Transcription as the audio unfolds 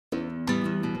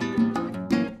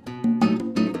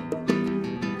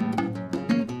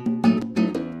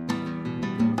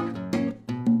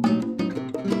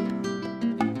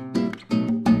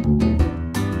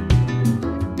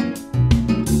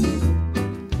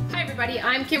everybody,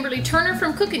 I'm Kimberly Turner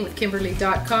from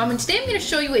cookingwithkimberly.com, and today I'm going to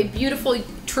show you a beautiful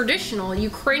traditional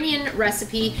Ukrainian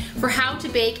recipe for how to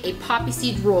bake a poppy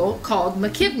seed roll called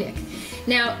Makivnyk.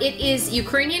 Now it is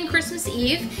Ukrainian Christmas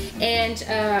Eve, and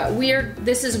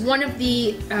this is one of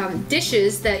the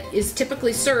dishes that is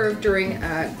typically served during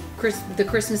the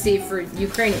Christmas Eve for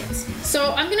Ukrainians.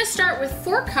 So I'm going to start with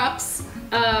 4 cups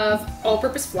of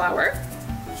all-purpose flour.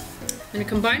 I'm going to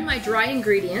combine my dry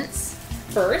ingredients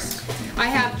first. I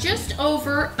have just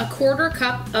over a 1/4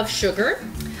 cup of sugar.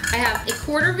 I have a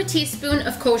 1/4 teaspoon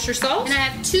of kosher salt, and I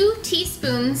have 2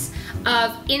 teaspoons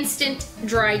of instant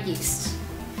dry yeast.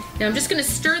 Now I'm just going to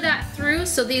stir that through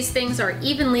so these things are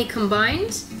evenly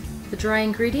combined. The dry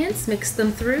ingredients, mix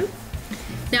them through.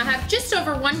 Now I have just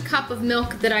over 1 cup of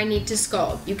milk that I need to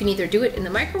scald. You can either do it in the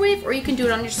microwave or you can do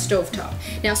it on your stovetop.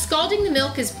 Now scalding the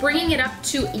milk is bringing it up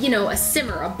to, a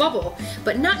simmer, a bubble,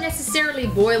 but not necessarily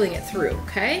boiling it through,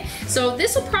 okay? So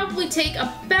this will probably take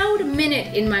about a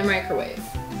minute in my microwave.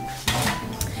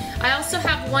 I also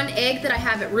have 1 egg that I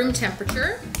have at room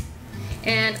temperature,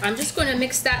 and I'm just going to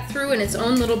mix that through in its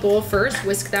own little bowl first,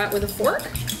 whisk that with a fork.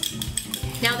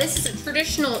 Now this is a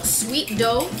traditional sweet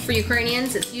dough for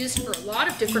Ukrainians. It's used for a lot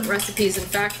of different recipes, in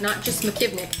fact, not just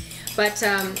Makivnyk, but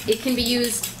it can be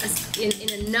used in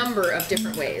a number of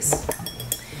different ways.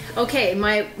 Okay,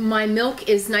 my milk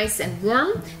is nice and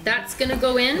warm. That's gonna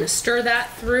go in, stir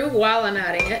that through while I'm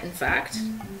adding it, in fact.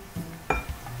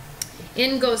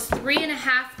 In goes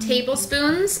 3½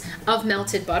 tablespoons of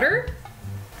melted butter,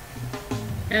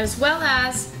 as well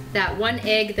as that 1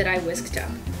 egg that I whisked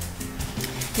up.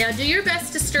 Now do your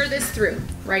best to stir this through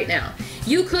right now.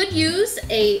 You could use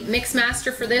a mix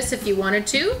master for this if you wanted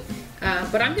to,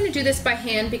 but I'm going to do this by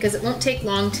hand because it won't take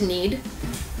long to knead.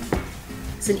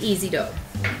 It's an easy dough.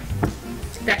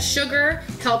 That sugar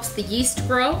helps the yeast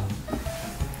grow.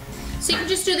 So you can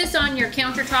just do this on your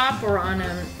countertop or on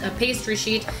a pastry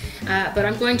sheet, but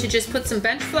I'm going to just put some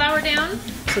bench flour down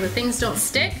so that things don't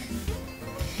stick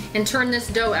and turn this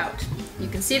dough out. You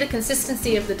can see the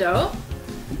consistency of the dough.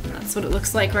 That's what it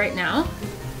looks like right now.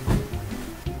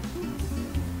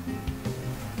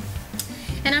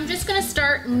 And I'm just going to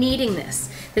start kneading this.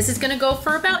 This is going to go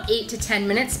for about 8 to 10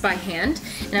 minutes by hand,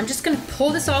 and I'm just going to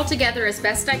pull this all together as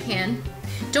best I can.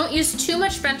 Don't use too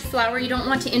much bench flour. You don't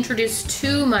want to introduce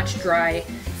too much dry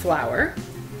flour.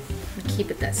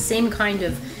 Keep it that same kind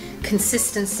of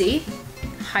consistency,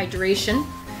 hydration.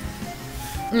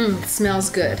 It smells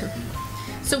good.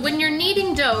 So when you're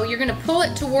kneading dough, you're going to pull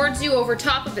it towards you over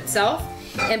top of itself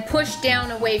and push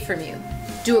down away from you.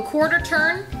 Do a 1/4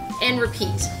 turn and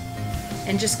repeat.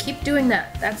 And just keep doing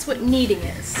that. That's what kneading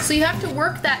is. So you have to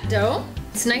work that dough.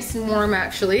 It's nice and warm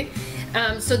actually,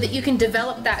 so that you can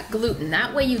develop that gluten.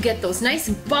 That way you get those nice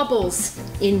bubbles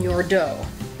in your dough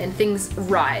and things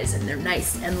rise and they're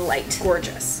nice and light.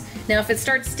 Gorgeous. Now if it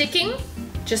starts sticking,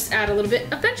 just add a little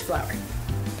bit of bench flour.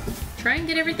 Try and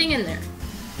get everything in there.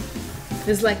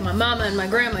 It's like my mama and my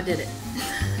grandma did it.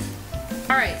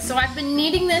 Alright, so I've been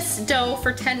kneading this dough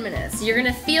for 10 minutes. You're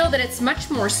going to feel that it's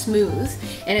much more smooth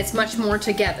and it's much more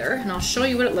together, and I'll show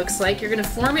you what it looks like. You're going to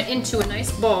form it into a nice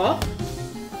ball,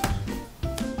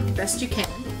 best you can.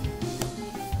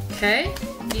 Okay,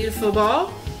 beautiful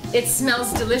ball. It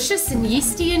smells delicious and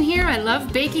yeasty in here. I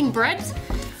love baking bread.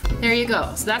 There you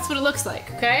go. So that's what it looks like,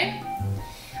 okay?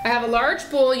 I have a large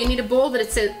bowl. You need a bowl that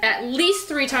it's at least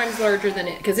 3 times larger than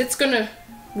it, because it's going to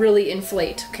really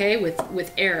inflate, okay,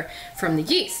 with air from the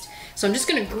yeast. So I'm just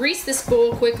going to grease this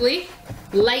bowl quickly,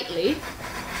 lightly,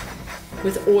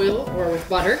 with oil or with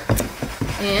butter.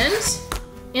 And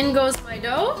in goes my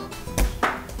dough.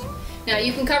 Now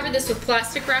you can cover this with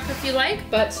plastic wrap if you like,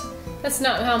 but that's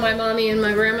not how my mommy and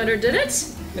my grandmother did it.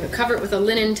 I'm going to cover it with a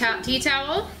linen tea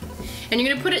towel. And you're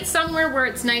going to put it somewhere where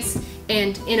it's nice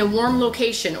and in a warm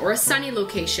location or a sunny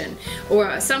location,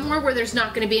 or somewhere where there's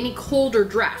not going to be any cold or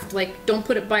draft. Like don't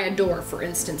put it by a door, for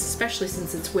instance, especially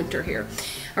since it's winter here.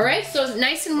 Alright, so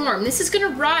nice and warm. This is going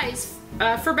to rise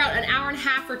for about an hour and a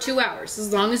half or 2 hours,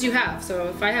 as long as you have. So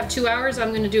if I have 2 hours,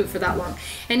 I'm going to do it for that long.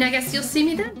 And I guess you'll see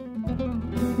me then.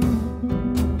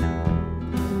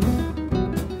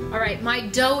 Alright, my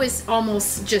dough is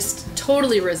almost just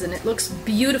totally risen. It looks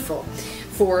beautiful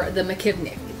for the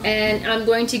Makivnyk. And I'm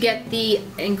going to get the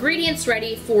ingredients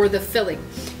ready for the filling.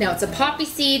 Now it's a poppy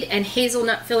seed and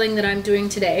hazelnut filling that I'm doing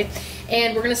today.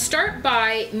 And we're going to start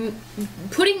by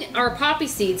putting our poppy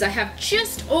seeds. I have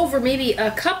just over maybe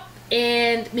a cup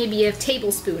and maybe a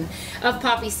tablespoon of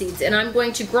poppy seeds, and I'm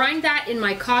going to grind that in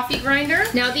my coffee grinder.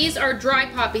 Now these are dry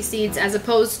poppy seeds as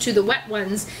opposed to the wet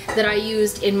ones that I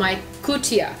used in my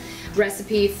kutia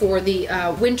recipe for the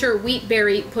winter wheat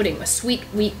berry pudding, a sweet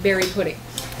wheat berry pudding.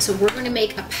 So we're going to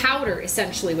make a powder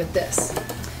essentially with this.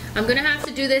 I'm going to have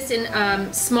to do this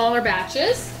in smaller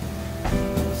batches.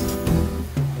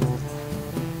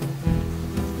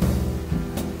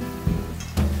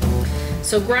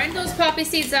 So grind those poppy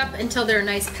seeds up until they're a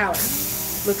nice powder.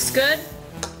 Looks good.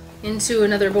 Into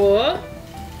another bowl.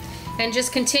 And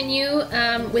just continue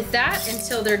with that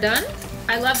until they're done.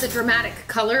 I love the dramatic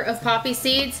color of poppy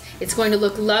seeds. It's going to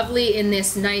look lovely in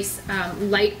this nice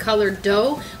light colored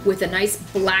dough with a nice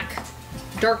black,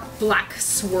 dark black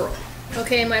swirl.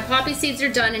 Okay, my poppy seeds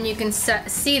are done, and you can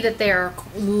see that they're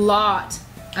a lot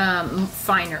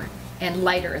finer and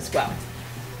lighter as well.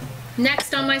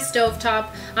 Next on my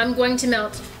stovetop, I'm going to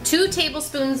melt 2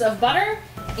 tablespoons of butter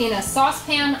in a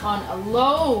saucepan on a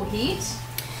low heat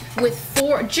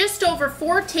with just over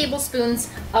 4 tablespoons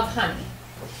of honey.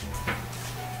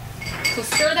 So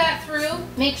stir that through,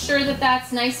 make sure that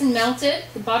that's nice and melted,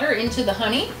 the butter into the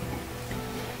honey.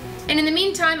 And in the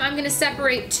meantime, I'm going to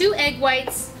separate 2 egg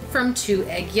whites from 2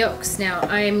 egg yolks. Now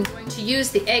I'm going to use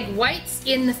the egg whites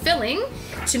in the filling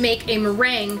to make a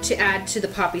meringue to add to the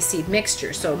poppy seed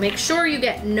mixture. So make sure you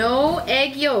get no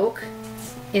egg yolk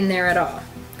in there at all,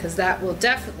 because that will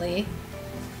definitely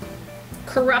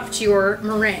corrupt your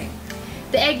meringue.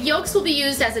 The egg yolks will be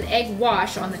used as an egg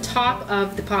wash on the top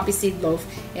of the poppy seed loaf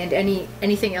and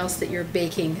anything else that you're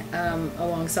baking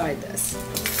alongside this.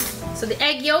 So the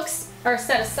egg yolks are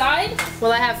set aside.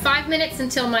 Well, I have 5 minutes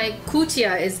until my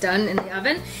kutia is done in the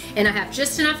oven, and I have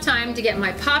just enough time to get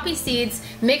my poppy seeds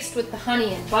mixed with the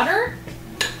honey and butter,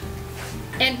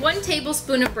 and 1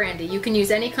 tablespoon of brandy. You can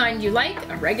use any kind you like,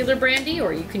 a regular brandy,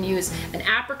 or you can use an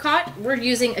apricot. We're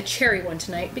using a cherry one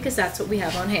tonight because that's what we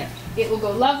have on hand. It will go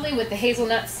lovely with the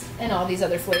hazelnuts and all these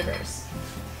other flavors.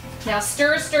 Now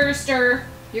stir, stir, stir.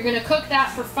 You're gonna cook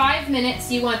that for 5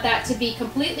 minutes. You want that to be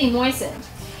completely moistened.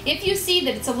 If you see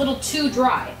that it's a little too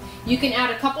dry, you can add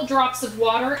a couple drops of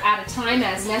water at a time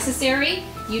as necessary.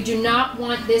 You do not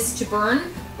want this to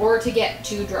burn or to get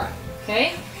too dry,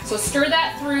 okay? So stir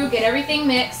that through, get everything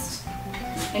mixed,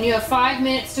 and you have 5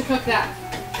 minutes to cook that.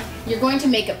 You're going to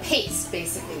make a paste,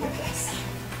 basically, with this.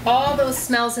 All those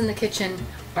smells in the kitchen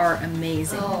are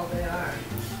amazing. Oh, they are.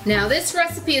 Now, this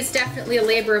recipe is definitely a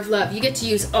labor of love. You get to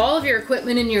use all of your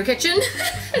equipment in your kitchen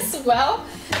as well.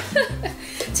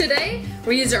 Today,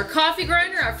 we use our coffee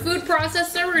grinder, our food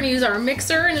processor. We're going to use our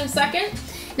mixer in a second.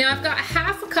 Now, I've got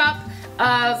 ½ cup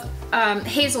of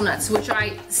hazelnuts, which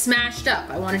I smashed up.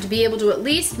 I wanted to be able to at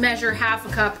least measure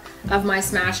 ½ cup of my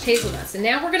smashed hazelnuts. And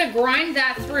now we're going to grind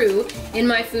that through in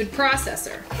my food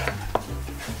processor.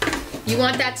 You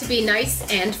want that to be nice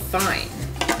and fine.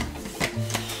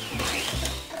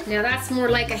 Now that's more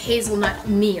like a hazelnut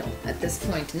meal at this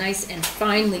point, nice and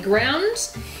finely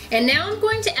ground. And now I'm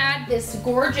going to add this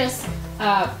gorgeous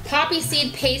poppy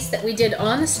seed paste that we did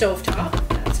on the stovetop.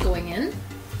 That's going in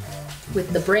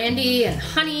with the brandy and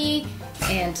honey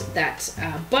and that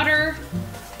butter.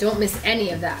 Don't miss any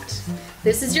of that.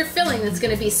 This is your filling that's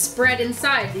going to be spread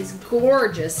inside these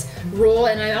gorgeous roll,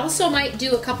 and I also might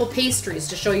do a couple pastries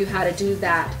to show you how to do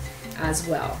that as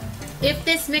well. If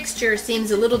this mixture seems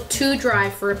a little too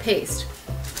dry for a paste,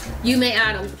 you may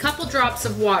add a couple drops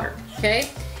of water,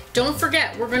 okay? Don't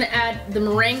forget, we're going to add the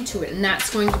meringue to it, and that's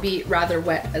going to be rather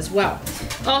wet as well.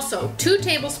 Also, 2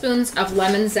 tablespoons of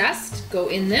lemon zest go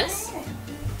in this.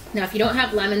 Now, if you don't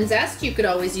have lemon zest, you could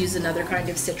always use another kind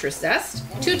of citrus zest.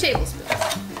 2 tablespoons.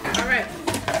 All right,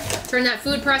 turn that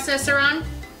food processor on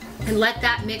and let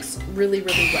that mix really,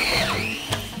 really well.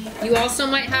 You also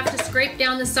might have to scrape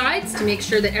down the sides to make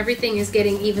sure that everything is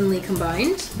getting evenly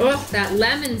combined. Oh, that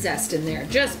lemon zest in there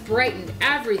just brightened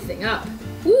everything up.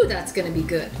 Ooh, that's gonna be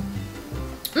good.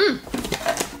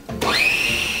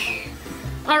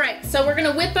 All right, so we're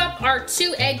gonna whip up our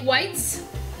 2 egg whites.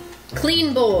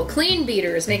 Clean bowl, clean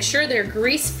beaters. Make sure they're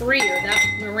grease-free or that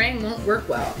meringue won't work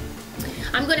well.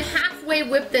 I'm going to halfway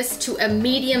whip this to a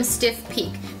medium stiff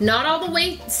peak. Not all the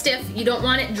way stiff, you don't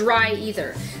want it dry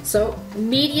either. So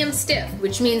medium stiff,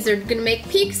 which means they're going to make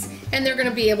peaks and they're going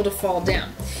to be able to fall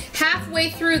down. Halfway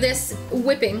through this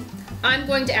whipping, I'm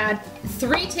going to add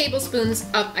 3 tablespoons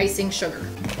of icing sugar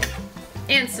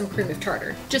and some cream of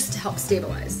tartar just to help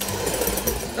stabilize.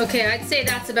 Okay, I'd say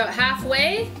that's about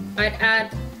halfway. I'd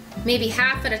add maybe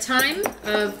half at a time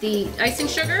of the icing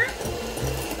sugar.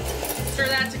 Stir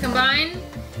that to combine.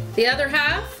 The other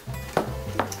half.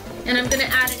 And I'm going to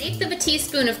add 1/8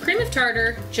 teaspoon of cream of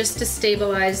tartar just to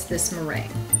stabilize this meringue.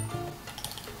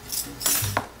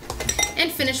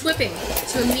 And finish whipping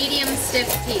to a medium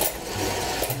stiff peak.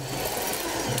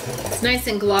 It's nice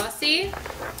and glossy.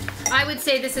 I would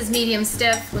say this is medium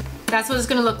stiff. That's what it's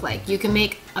going to look like. You can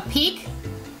make a peak,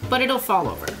 but it'll fall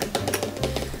over.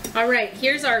 All right,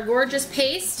 here's our gorgeous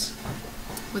paste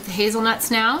with the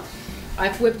hazelnuts now.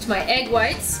 I've whipped my egg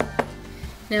whites.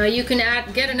 Now you can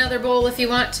get another bowl if you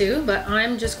want to, but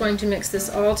I'm just going to mix this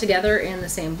all together in the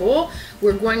same bowl.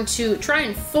 We're going to try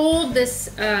and fold this,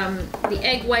 the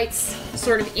egg whites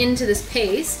sort of into this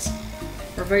paste,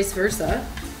 or vice versa.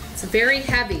 It's very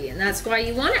heavy, and that's why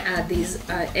you want to add these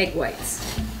egg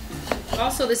whites.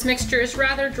 Also, this mixture is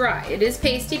rather dry. It is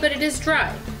pasty, but it is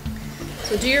dry.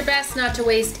 So do your best not to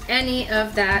waste any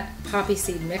of that poppy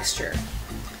seed mixture.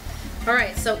 All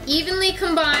right, so evenly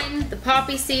combine the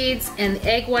poppy seeds and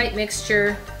the egg white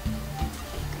mixture.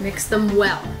 Mix them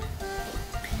well.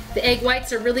 The egg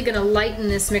whites are really gonna lighten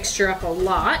this mixture up a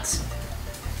lot.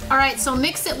 All right, so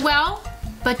mix it well,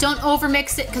 but don't over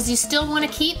mix it because you still wanna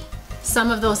keep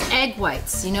some of those egg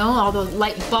whites, you know, all those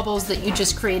light bubbles that you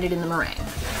just created in the meringue.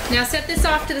 Now set this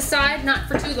off to the side, not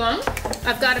for too long.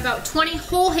 I've got about 20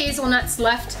 whole hazelnuts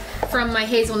left from my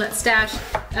hazelnut stash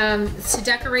to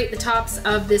decorate the tops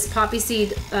of this poppy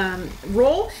seed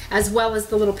roll, as well as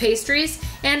the little pastries.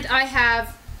 And I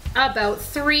have about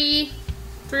three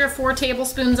or four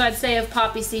tablespoons, I'd say, of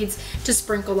poppy seeds to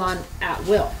sprinkle on at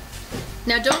will.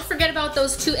 Now don't forget about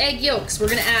those 2 egg yolks. We're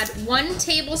gonna add 1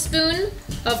 tablespoon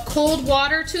of cold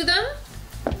water to them,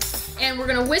 and we're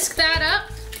gonna whisk that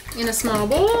up in a small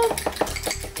bowl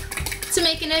to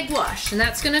make an egg wash. And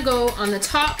that's gonna go on the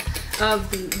top of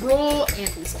the roll and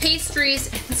these pastries.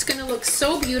 It's gonna look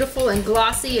so beautiful and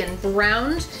glossy and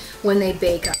browned when they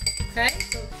bake up, okay?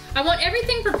 So I want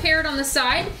everything prepared on the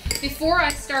side before I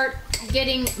start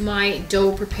getting my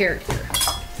dough prepared here.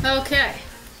 Okay,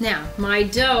 now my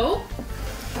dough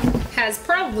has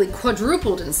probably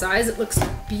quadrupled in size. It looks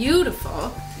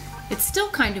beautiful. It's still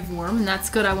kind of warm, and that's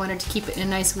good. I wanted to keep it in a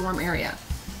nice warm area.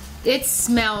 It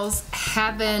smells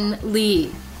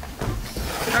heavenly.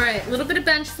 All right, a little bit of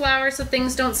bench flour so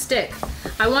things don't stick.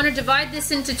 I want to divide this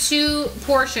into 2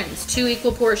 portions, 2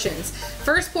 equal portions.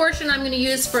 First portion I'm going to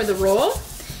use for the roll,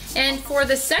 and for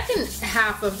the second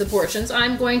half of the portions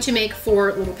I'm going to make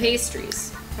 4 little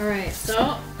pastries. All right,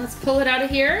 so let's pull it out of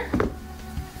here.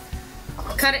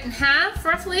 Cut it in half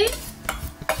roughly.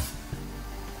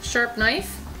 Sharp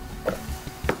knife.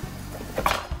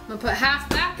 I'm gonna put half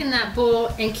back in that bowl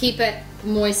and keep it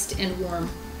moist and warm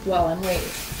while I'm waiting.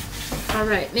 All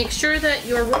right, make sure that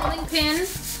your rolling pin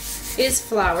is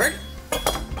floured.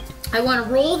 I want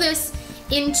to roll this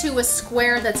into a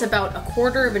square that's about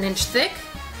 1/4 of an inch thick.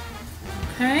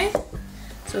 Okay,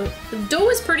 so the dough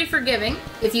is pretty forgiving.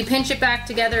 If you pinch it back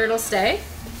together, it'll stay.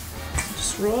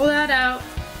 Just roll that out.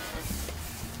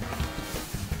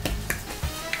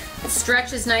 It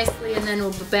stretches nicely and then it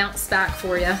will bounce back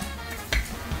for you.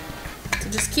 So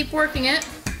just keep working it.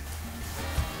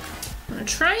 I'm gonna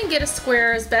try and get a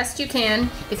square as best you can.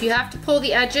 If you have to pull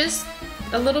the edges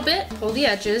a little bit, pull the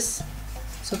edges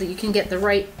so that you can get the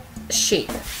right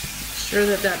shape. Sure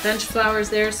that that bench flour is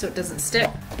there so it doesn't stick.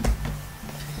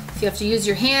 If you have to use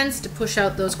your hands to push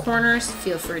out those corners,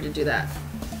 feel free to do that.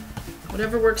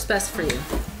 Whatever works best for you.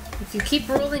 If you keep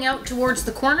rolling out towards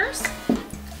the corners,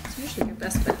 it's usually your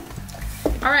best bet.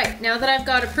 All right, now that I've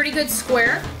got a pretty good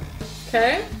square,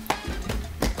 okay,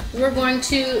 we're going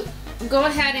to go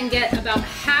ahead and get about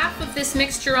half of this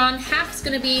mixture on. Half's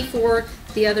gonna be for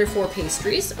the other 4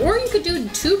 pastries, or you could do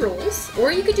 2 rolls,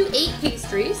 or you could do 8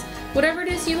 pastries, whatever it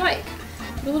is you like.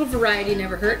 A little variety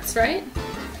never hurts, right?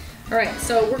 All right,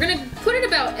 so we're gonna put it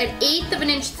about 1/8 of an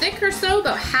inch thick or so,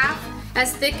 about half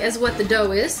as thick as what the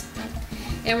dough is.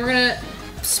 And we're gonna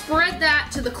spread that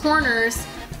to the corners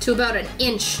to about 1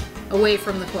 inch away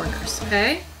from the corners,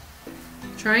 okay?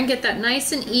 Try and get that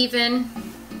nice and even.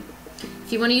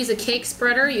 If you want to use a cake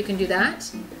spreader, you can do that.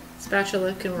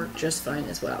 Spatula can work just fine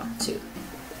as well, too.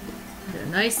 Get a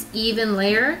nice even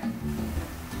layer.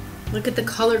 Look at the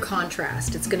color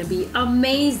contrast. It's going to be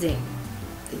amazing.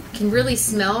 You can really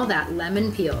smell that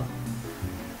lemon peel.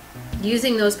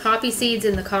 Using those poppy seeds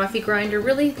in the coffee grinder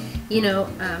really, you know,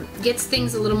 gets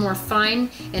things a little more fine,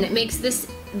 and it makes this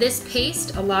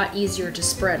paste a lot easier to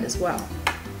spread as well.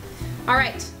 All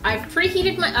right, I've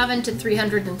preheated my oven to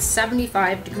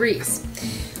 375 degrees.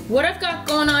 What I've got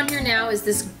going on here now is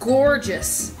this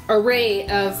gorgeous array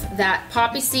of that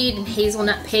poppy seed and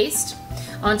hazelnut paste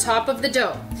on top of the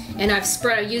dough. And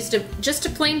I used just a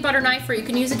plain butter knife, or you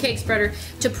can use a cake spreader,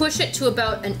 to push it to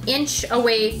about 1 inch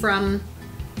away from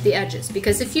the edges.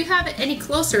 Because if you have it any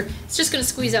closer, it's just gonna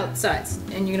squeeze out the sides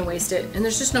and you're gonna waste it, and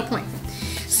there's just no point.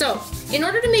 So, in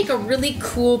order to make a really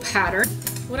cool pattern,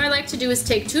 what I like to do is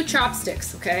take 2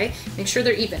 chopsticks, okay? Make sure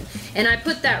they're even. And I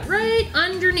put that right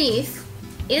underneath,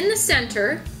 in the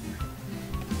center,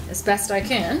 as best I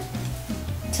can,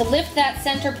 to lift that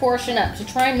center portion up, to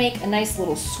try and make a nice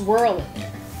little swirl in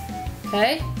there.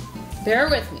 Okay? Bear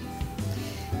with me.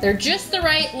 They're just the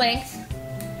right length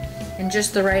and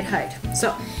just the right height.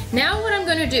 So now what I'm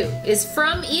going to do is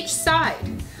from each side,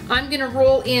 I'm going to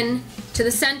roll in to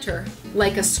the center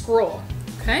like a scroll.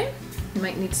 Okay? You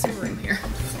might need some room here.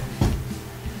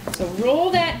 So roll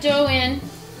that dough in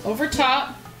over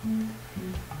top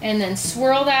and then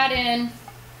swirl that in.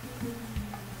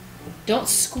 Don't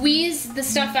squeeze the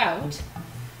stuff out,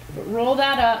 but roll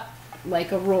that up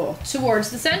like a roll towards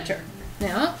the center.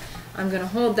 Now, I'm going to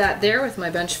hold that there with my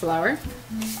bench flour,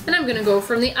 and I'm going to go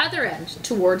from the other end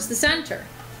towards the center.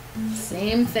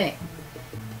 Same thing.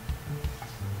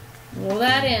 Roll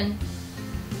that in.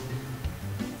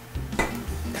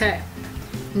 Okay.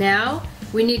 Now,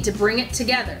 we need to bring it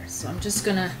together. So I'm just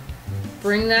going to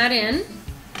bring that in.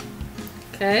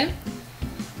 Okay.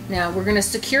 Now we're going to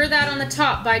secure that on the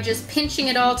top by just pinching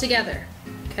it all together.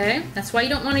 Okay? That's why you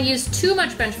don't want to use too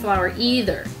much bench flour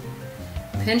either.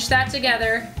 Pinch that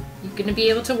together. You're going to be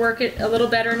able to work it a little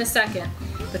better in a second,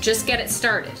 but just get it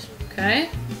started. Okay?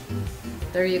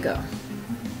 There you go.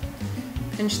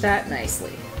 Pinch that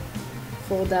nicely.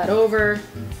 Fold that over.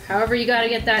 However you got to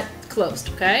get that closed,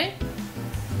 okay?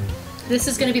 This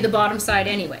is going to be the bottom side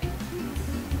anyway.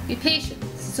 Be patient.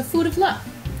 This is a food of love.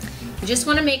 You just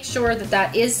want to make sure that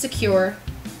that is secure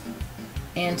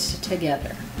and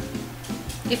together.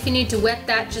 If you need to wet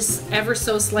that just ever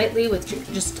so slightly with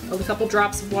just a couple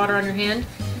drops of water on your hand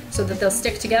so that they'll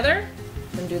stick together,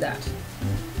 then do that.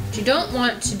 What you don't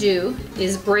want to do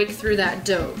is break through that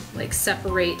dough, like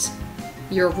separate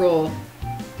your roll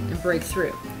and break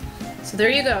through. So there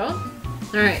you go.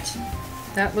 All right,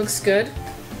 that looks good.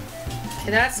 Okay,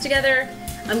 that's together.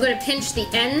 I'm going to pinch the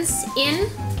ends in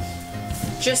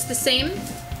just the same,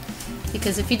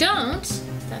 because if you don't,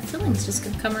 that filling's just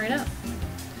going to come right up.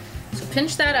 So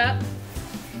pinch that up.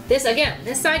 This, again,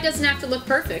 this side doesn't have to look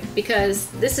perfect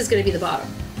because this is going to be the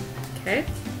bottom. Okay?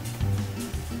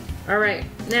 All right,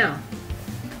 now,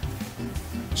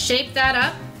 shape that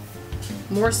up,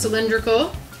 more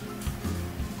cylindrical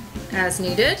as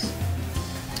needed.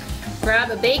 Grab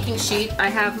a baking sheet. I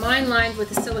have mine lined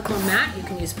with a silicone mat. You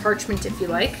can use parchment if you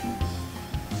like.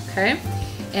 Okay?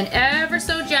 And ever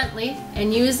so gently,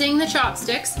 and using the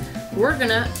chopsticks, we're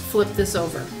gonna flip this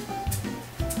over.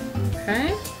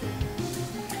 Okay?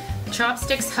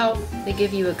 Chopsticks help. They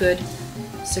give you a good,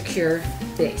 secure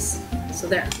base. So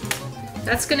there.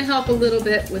 That's gonna help a little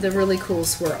bit with a really cool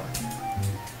swirl.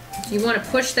 You wanna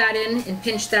push that in and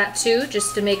pinch that too,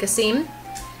 just to make a seam.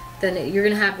 Then you're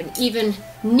gonna have an even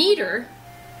neater,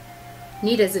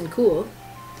 neat as in cool,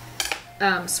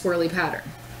 swirly pattern.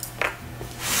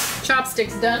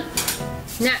 Chopsticks done.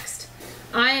 Next,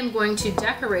 I am going to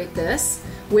decorate this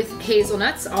with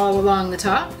hazelnuts all along the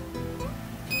top.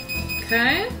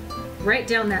 Okay, right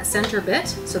down that center bit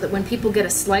so that when people get a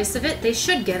slice of it, they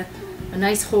should get a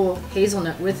nice whole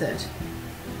hazelnut with it.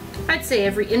 I'd say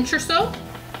every inch or so.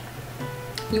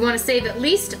 You want to save at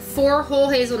least 4 whole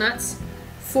hazelnuts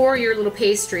for your little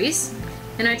pastries.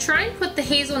 And I try and put the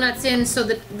hazelnuts in so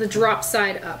that the drop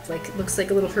side up, like it looks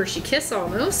like a little Hershey Kiss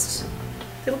almost.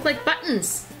 They look like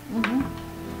buttons.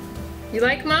 Mm-hmm. You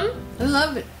like, Mom? I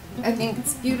love it. I think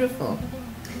it's beautiful.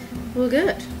 Well,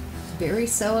 good. Very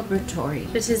celebratory.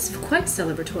 It is quite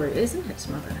celebratory, isn't it,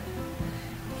 Mother?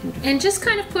 And just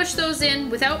kind of push those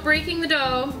in without breaking the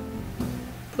dough.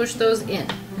 Push those in.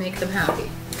 Make them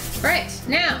happy. Right,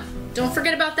 now, don't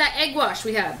forget about that egg wash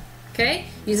we had. Okay?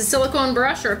 Use a silicone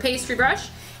brush or a pastry brush,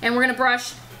 and we're going to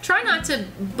brush. Try not to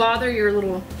bother your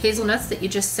little hazelnuts that you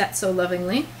just set so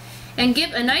lovingly. And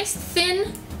give a nice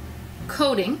thin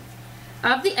coating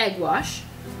of the egg wash.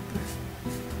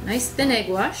 Nice thin egg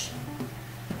wash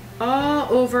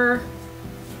all over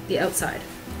the outside.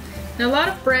 Now a lot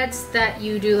of breads that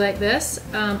you do like this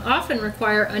often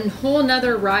require a whole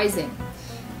nother rising.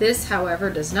 This, however,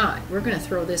 does not. We're going to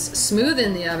throw this smooth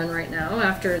in the oven right now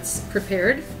after it's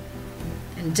prepared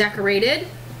and decorated.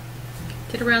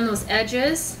 Get around those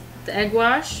edges, the egg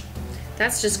wash.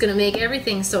 That's just going to make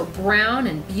everything so brown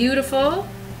and beautiful.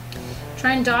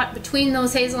 Try and dot between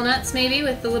those hazelnuts maybe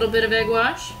with a little bit of egg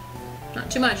wash. Not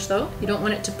too much though. You don't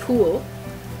want it to pool.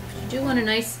 You do want a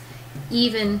nice,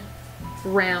 even,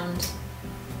 round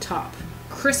top.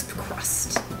 Crisp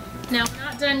crust. Now, we're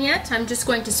not done yet. I'm just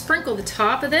going to sprinkle the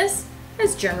top of this,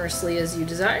 as generously as you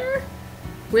desire,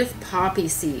 with poppy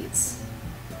seeds.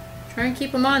 Try and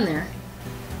keep them on there.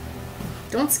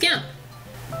 Don't skimp.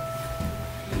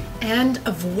 And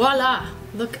voila!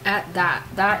 Look at that.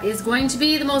 That is going to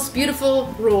be the most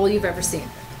beautiful roll you've ever seen.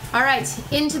 All right,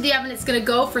 into the oven it's going to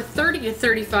go for 30 to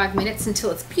 35 minutes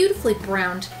until it's beautifully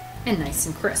browned and nice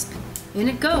and crisp. In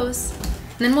it goes.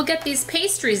 And then we'll get these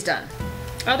pastries done.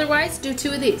 Otherwise, do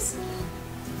 2 of these.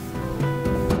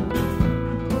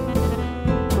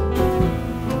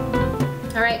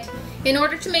 All right, in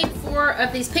order to make 4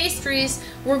 of these pastries,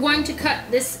 we're going to cut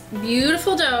this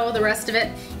beautiful dough, the rest of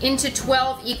it, into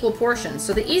 12 equal portions.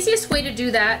 So the easiest way to do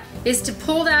that is to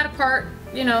pull that apart,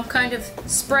 you know, kind of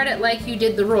spread it like you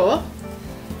did the roll,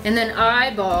 and then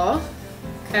eyeball,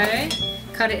 okay?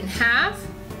 Cut it in half,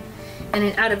 and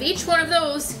then out of each one of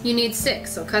those, you need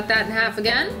 6. So cut that in half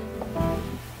again,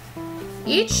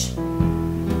 each,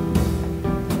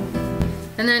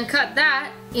 and then cut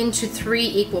that into 3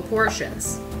 equal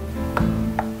portions.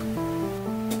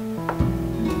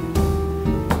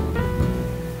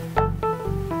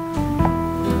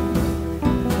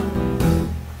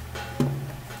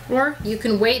 Or you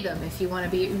can weigh them if you want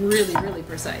to be really, really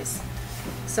precise.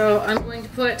 So I'm going to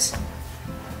put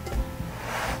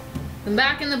them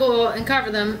back in the bowl and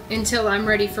cover them until I'm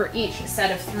ready for each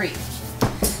set of 3.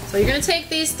 So you're going to take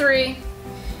these 3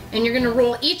 and you're going to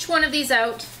roll each one of these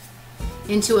out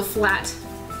into a flat,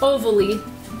 ovally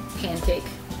pancake.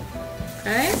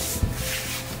 Okay?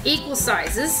 Equal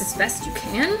sizes as best you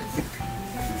can.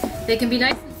 They can be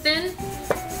nice and thin.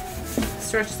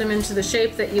 Stretch them into the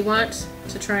shape that you want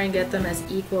to try and get them as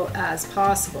equal as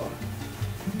possible.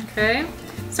 Okay?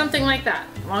 Something like that,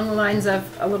 along the lines of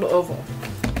a little oval.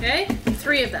 Okay?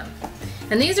 3 of them.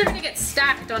 And these are going to get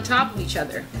stacked on top of each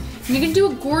other. And you can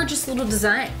do a gorgeous little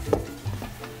design.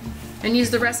 And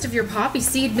use the rest of your poppy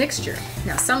seed mixture.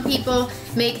 Now some people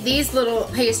make these little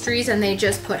pastries and they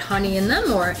just put honey in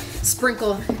them, or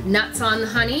sprinkle nuts on the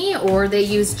honey, or they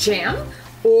use jam,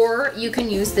 or you can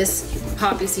use this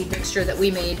poppy seed mixture that we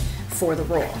made for the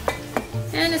roll.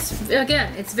 And it's,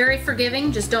 again, it's very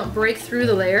forgiving. Just don't break through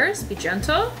the layers. Be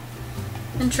gentle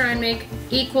and try and make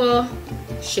equal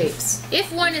shapes.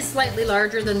 If one is slightly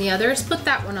larger than the others, put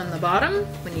that one on the bottom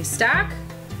when you stack.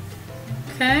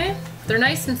 Okay? They're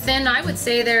nice and thin. I would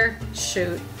say they're,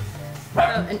 shoot,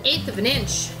 about 1/8 of an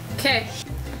inch. Okay,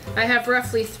 I have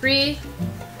roughly 3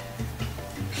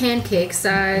 pancake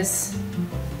size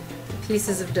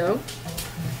pieces of dough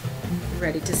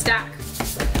ready to stack.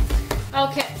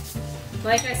 Okay,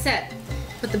 like I said,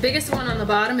 put the biggest one on the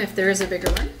bottom if there is a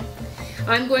bigger one.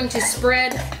 I'm going to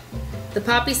spread the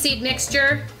poppy seed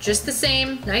mixture just the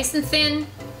same, nice and thin,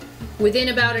 within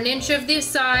about 1 inch of the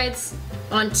sides,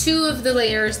 on 2 of the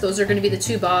layers. Those are going to be the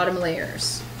 2 bottom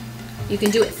layers. You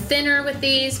can do it thinner with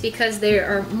these because they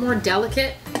are more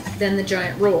delicate than the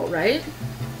giant roll, right?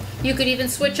 You could even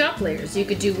switch up layers. You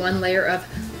could do 1 layer of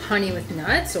honey with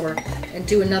nuts, and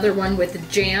do another one with the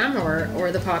jam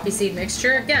or the poppy seed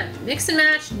mixture. Again, mix and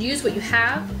match, use what you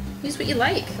have, use what you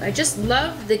like. I just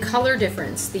love the color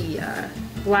difference, the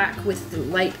black with the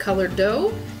light colored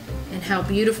dough, and how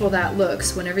beautiful that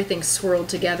looks when everything's swirled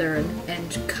together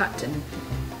and cut and,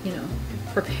 you know,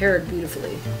 prepared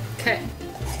beautifully. Okay,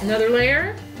 another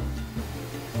layer.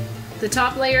 The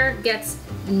top layer gets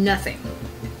nothing.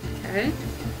 Okay,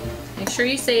 make sure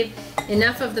you save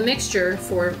enough of the mixture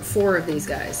for 4 of these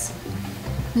guys.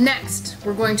 Next,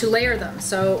 we're going to layer them.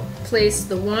 So place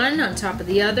the one on top of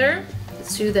the other,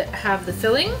 the 2 that have the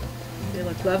filling. They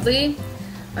look lovely.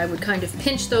 I would kind of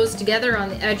pinch those together on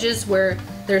the edges where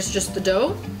there's just the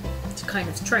dough to kind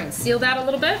of try and seal that a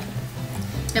little bit.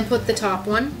 And put the top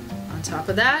one on top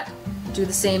of that. Do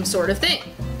the same sort of thing.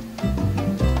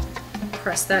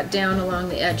 Press that down along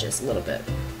the edges a little bit.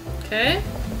 Okay?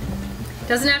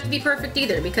 Doesn't have to be perfect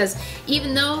either, because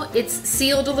even though it's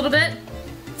sealed a little bit,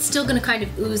 it's still going to kind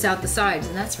of ooze out the sides,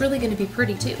 and that's really going to be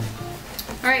pretty too.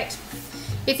 Alright,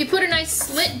 if you put a nice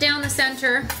slit down the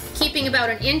center, keeping about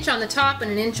 1 inch on the top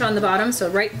and 1 inch on the bottom, so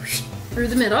right through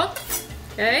the middle,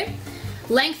 okay,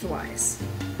 lengthwise,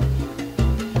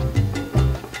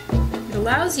 it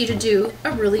allows you to do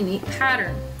a really neat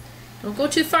pattern. Don't go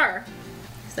too far,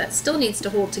 because that still needs to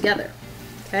hold together.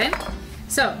 Okay,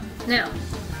 so now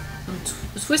I'm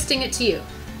twisting it to you.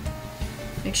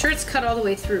 Make sure it's cut all the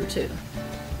way through too.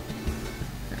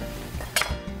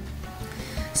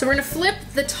 So we're going to flip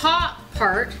the top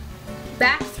part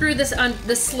back through this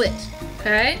the slit,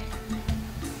 okay?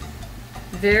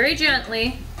 Very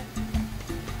gently.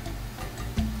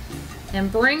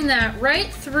 And bring that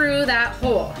right through that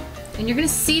hole. And you're going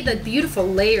to see the beautiful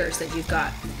layers that you've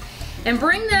got. And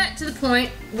bring that to the point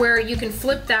where you can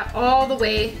flip that all the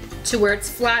way to where it's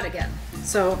flat again.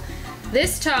 So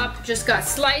this top just got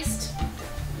sliced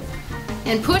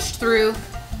and pushed through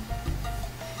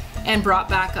and brought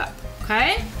back up,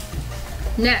 okay?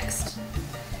 Next,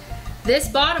 this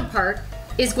bottom part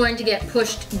is going to get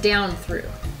pushed down through,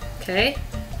 okay?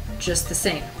 Just the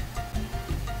same.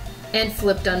 and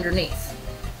flipped underneath.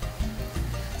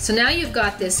 So now you've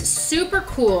got this super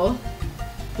cool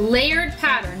layered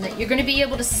pattern that you're going to be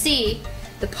able to see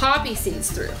the poppy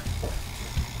seeds through.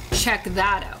 Check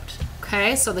that out.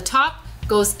 Okay, so the top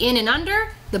goes in and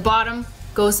under, the bottom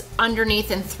goes underneath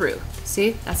and through.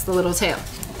 See, that's the little tail.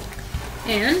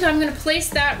 And I'm going to place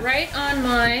that right on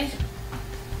my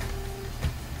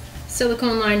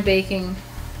silicone lined baking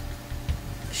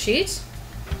sheet.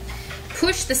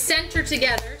 Push the center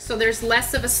together so there's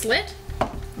less of a slit.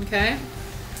 Okay.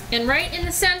 And right in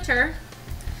the center,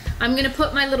 I'm gonna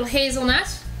put my little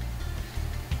hazelnut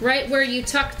right where you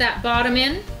tucked that bottom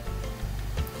in.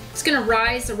 It's gonna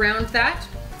rise around that.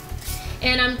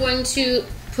 And I'm going to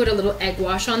put a little egg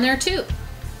wash on there too,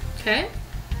 okay?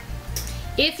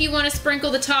 If you wanna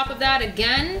sprinkle the top of that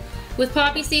again with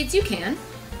poppy seeds, you can,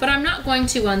 but I'm not going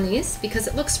to on these because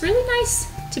it looks really nice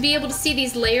to be able to see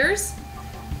these layers,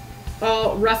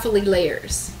 all ruffly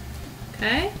layers,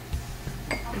 okay?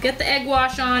 Get the egg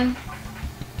wash on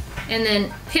and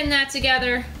then pin that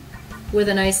together with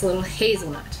a nice little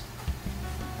hazelnut.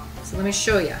 So let me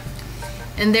show you.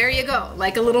 And there you go,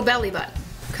 like a little belly button,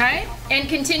 okay? And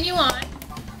continue on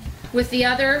with the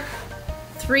other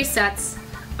 3 sets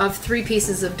of 3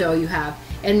 pieces of dough you have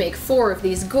and make 4 of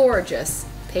these gorgeous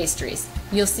pastries.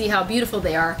 You'll see how beautiful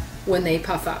they are when they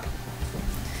puff up.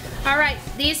 All right,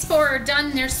 these 4 are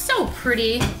done. They're so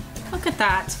pretty. Look at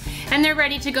that. And they're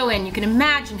ready to go in. You can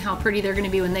imagine how pretty they're going to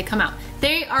be when they come out.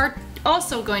 They are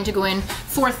also going to go in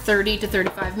for 30 to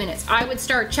 35 minutes. I would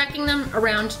start checking them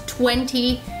around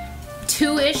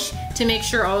 22-ish to make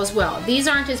sure all is well. These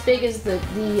aren't as big as the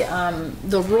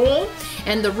roll,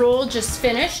 and the roll just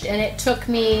finished, and it took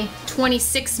me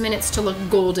 26 minutes to look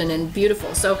golden and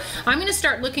beautiful. So I'm going to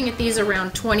start looking at these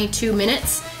around 22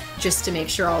 minutes just to make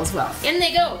sure all is well. In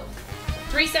they go.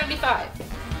 375.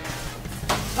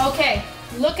 Okay.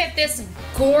 Look at this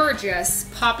gorgeous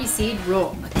poppy seed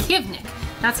roll. Makivnyk.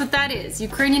 That's what that is.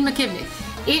 Ukrainian Makivnyk.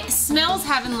 It smells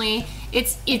heavenly.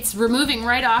 It's removing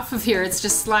right off of here. It's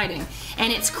just sliding.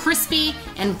 And it's crispy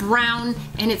and brown,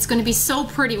 and it's going to be so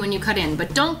pretty when you cut in.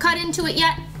 But don't cut into it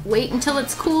yet. Wait until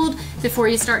it's cooled before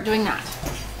you start doing that.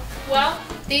 Well,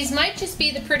 these might just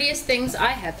be the prettiest things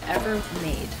I have ever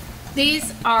made.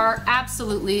 These are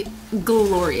absolutely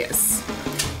glorious.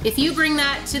 If you bring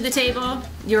that to the table,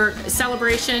 your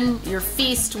celebration, your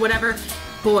feast, whatever,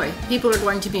 boy, people are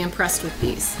going to be impressed with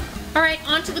these. All right,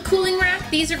 onto the cooling rack.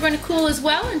 These are going to cool as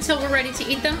well until we're ready to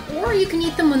eat them, or you can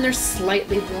eat them when they're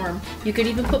slightly warm. You could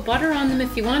even put butter on them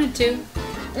if you wanted to.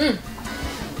 There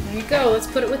you go, let's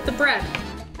put it with the bread.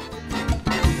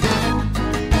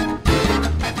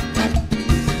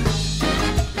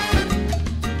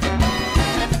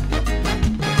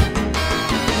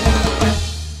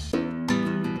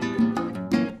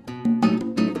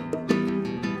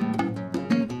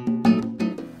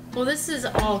 Well, this is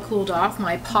all cooled off,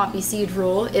 my poppy seed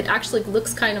roll. It actually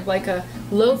looks kind of like a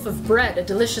loaf of bread, a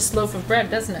delicious loaf of bread,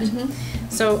 doesn't it?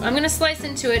 So I'm going to slice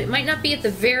into it. It might not be at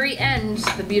the very end,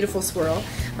 the beautiful swirl.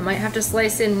 I might have to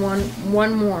slice in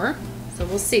one more, so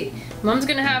we'll see. Mom's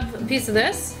going to have a piece of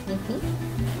this,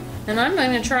 and I'm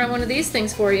going to try one of these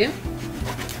things for you.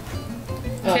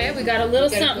 Okay, we got a little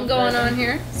something going on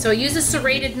here. So use a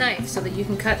serrated knife so that you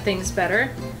can cut things better.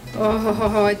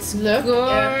 Oh, it's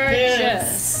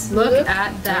gorgeous. Look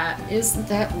at that. Isn't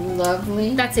that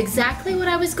lovely? That's exactly what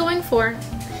I was going for.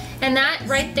 And that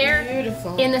right there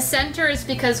in the center is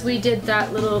because we did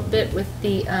that little bit with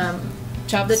the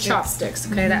chopsticks.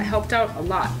 Okay, that helped out a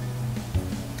lot.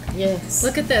 Yes.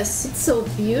 Look at this. It's so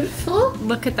beautiful.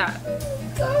 Look at that. Oh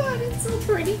God, it's so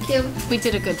pretty, Kim. We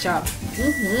did a good job.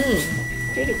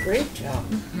 Did a great job.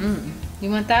 You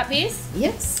want that piece?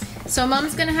 Yes. So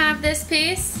Mom's gonna have this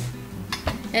piece,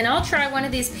 and I'll try one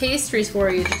of these pastries for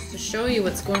you just to show you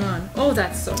what's going on. Oh,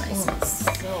 that's so nice.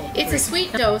 Oh, It's a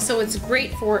sweet dough, so it's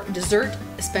great for dessert,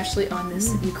 especially on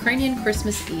this Ukrainian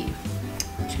Christmas Eve.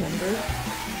 tender.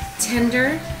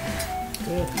 Tender.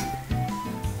 Good.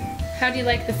 How do you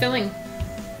like the filling?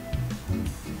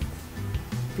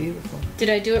 Beautiful. Did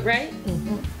I do it right?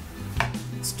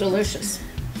 It's delicious.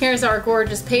 Here's our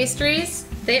gorgeous pastries.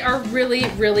 They are really,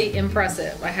 really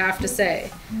impressive, I have to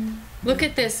say. Look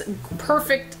at this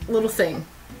perfect little thing.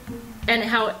 And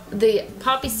how the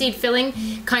poppy seed filling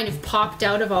kind of popped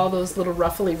out of all those little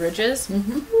ruffly ridges.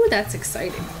 Ooh, that's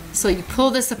exciting. So you pull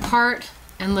this apart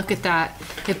and look at that.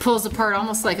 It pulls apart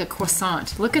almost like a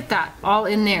croissant. Look at that, all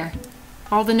in there.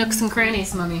 All the nooks and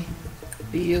crannies, Mommy.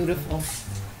 Beautiful.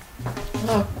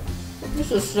 Oh,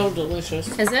 this is so delicious.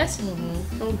 Is it?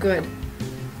 Oh, good.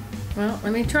 Well,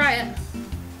 let me try it.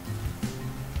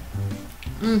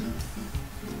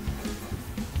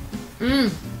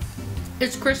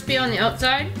 It's crispy on the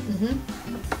outside.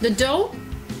 The dough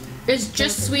is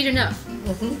just sweet enough.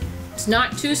 It's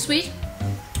not too sweet.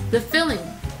 The filling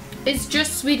is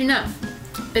just sweet enough.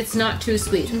 It's not too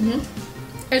sweet.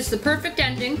 It's the perfect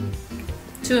ending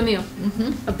to a meal.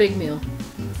 A big meal.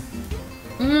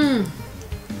 You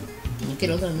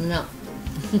get a little nut.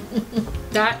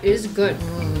 That is good.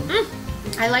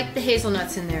 I like the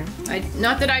hazelnuts in there.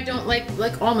 Not that I don't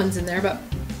like almonds in there, but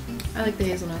I like the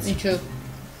hazelnuts. Me too.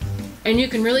 And you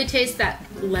can really taste that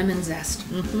lemon zest.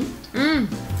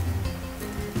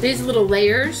 These little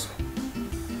layers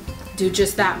do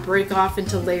just that. Break off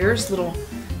into layers. You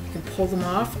can pull them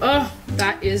off. Oh,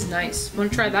 that is nice.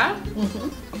 Want to try that?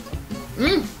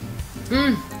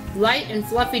 Light and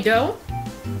fluffy dough.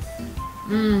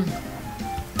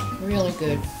 Really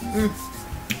good.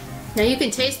 Now you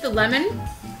can taste the lemon,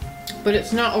 but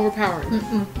it's not overpowering.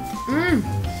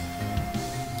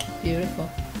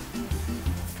 Beautiful.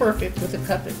 Perfect with a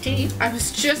cup of tea. I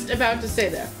was just about to say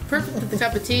that. Perfect with a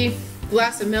cup of tea,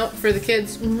 glass of milk for the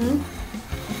kids.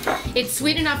 It's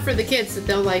sweet enough for the kids that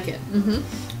they'll like it.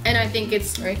 And I think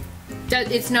it's Right.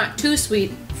 it's not too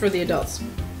sweet for the adults.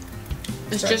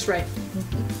 It's just right.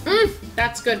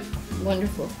 That's good.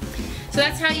 Wonderful. So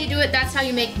that's how you do it. That's how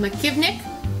you make Makivnyk.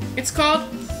 It's called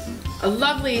a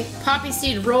lovely poppy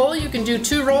seed roll. You can do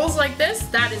 2 rolls like this.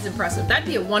 That is impressive. That'd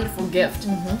be a wonderful gift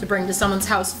to bring to someone's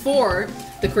house for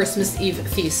the Christmas Eve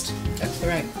feast. That's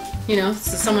right. You know,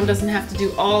 so someone doesn't have to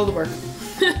do all the work.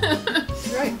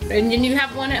 Right. And then you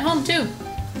have one at home too.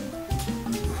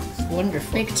 It's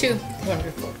wonderful. Make 2.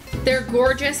 Wonderful. They're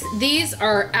gorgeous. These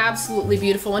are absolutely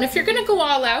beautiful. And if you're gonna go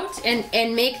all out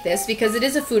and make this, because it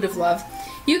is a food of love,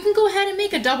 you can go ahead and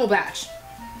make a double batch.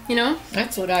 You know?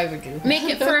 That's what I would do. Make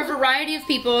it for a variety of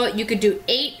people. You could do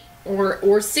 8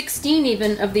 or 16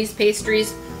 even of these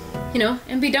pastries, you know,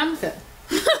 and be done with it.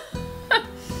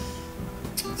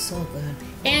 So good.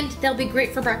 And they'll be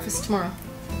great for breakfast tomorrow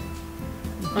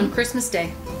on Christmas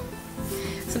Day.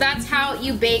 So that's how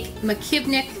you bake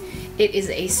Makivnyk. It is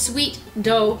a sweet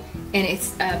dough and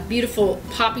it's a beautiful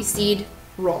poppy seed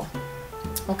roll.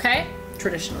 Okay?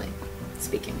 Traditionally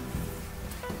speaking.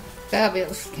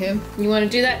 Fabulous, Kim. You want to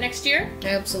do that next year?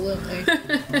 Absolutely.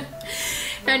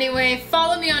 Anyway,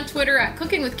 follow me on Twitter at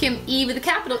Cooking with Kim E with a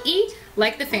capital E.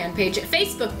 Like the fan page at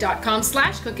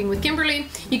facebook.com/cookingwithkimberly.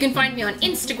 You can find me on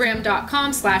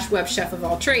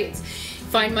instagram.com/webchefofalltrades.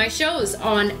 Find my shows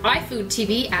on iFood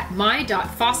TV at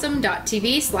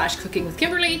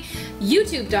my.fossum.tv/cookingwithkimberly,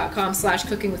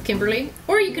 youtube.com/cookingwithkimberly,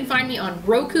 or you can find me on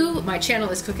Roku. My channel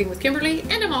is Cooking with Kimberly,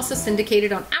 and I'm also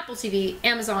syndicated on Apple TV,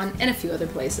 Amazon, and a few other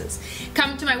places.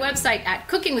 Come to my website at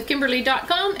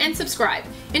cookingwithkimberly.com and subscribe.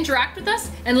 Interact with us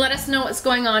and let us know what's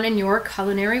going on in your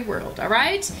culinary world, all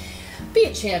right? Be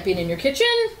a champion in your kitchen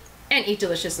and eat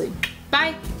deliciously.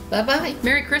 Bye. Bye-bye.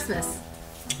 Merry Christmas.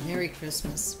 Merry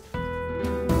Christmas.